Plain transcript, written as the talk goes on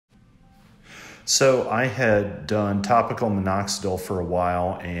So I had done topical minoxidil for a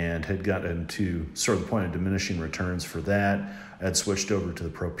while and had gotten to sort of the point of diminishing returns for that. I had switched over to the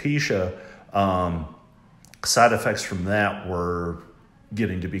Propecia. Side effects from that were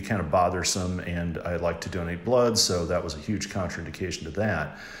getting to be kind of bothersome, and I like to donate blood, so that was a huge contraindication to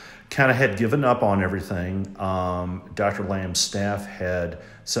that. Kind of had given up on everything. Dr. Lamb's staff had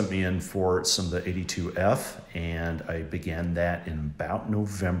sent me in for some of the 82F, and I began that in about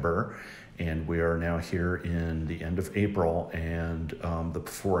November, and we are now here in the end of April, and the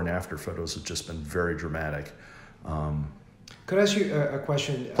before and after photos have just been very dramatic. Could I ask you a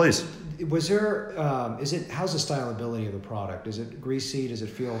question? Please. Was there, how's the stylability of the product? Is it greasy? Does it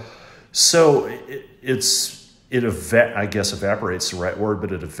feel? So I guess evaporates the right word,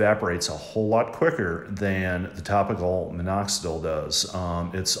 but it evaporates a whole lot quicker than the topical minoxidil does.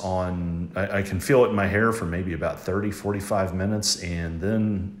 I can feel it in my hair for maybe about 30, 45 minutes, and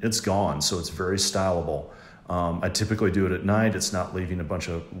then it's gone. So it's very stylable. I typically do it at night. It's not leaving a bunch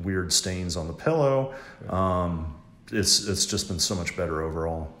of weird stains on the pillow. It's just been so much better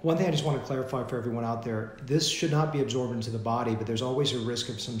overall. One thing I just want to clarify for everyone out there, this should not be absorbed into the body, but there's always a risk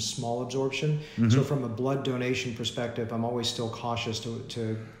of some small absorption. Mm-hmm. So from a blood donation perspective, I'm always still cautious to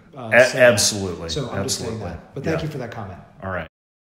say absolutely. that. So I'm just saying that. But thank you for that comment. All right.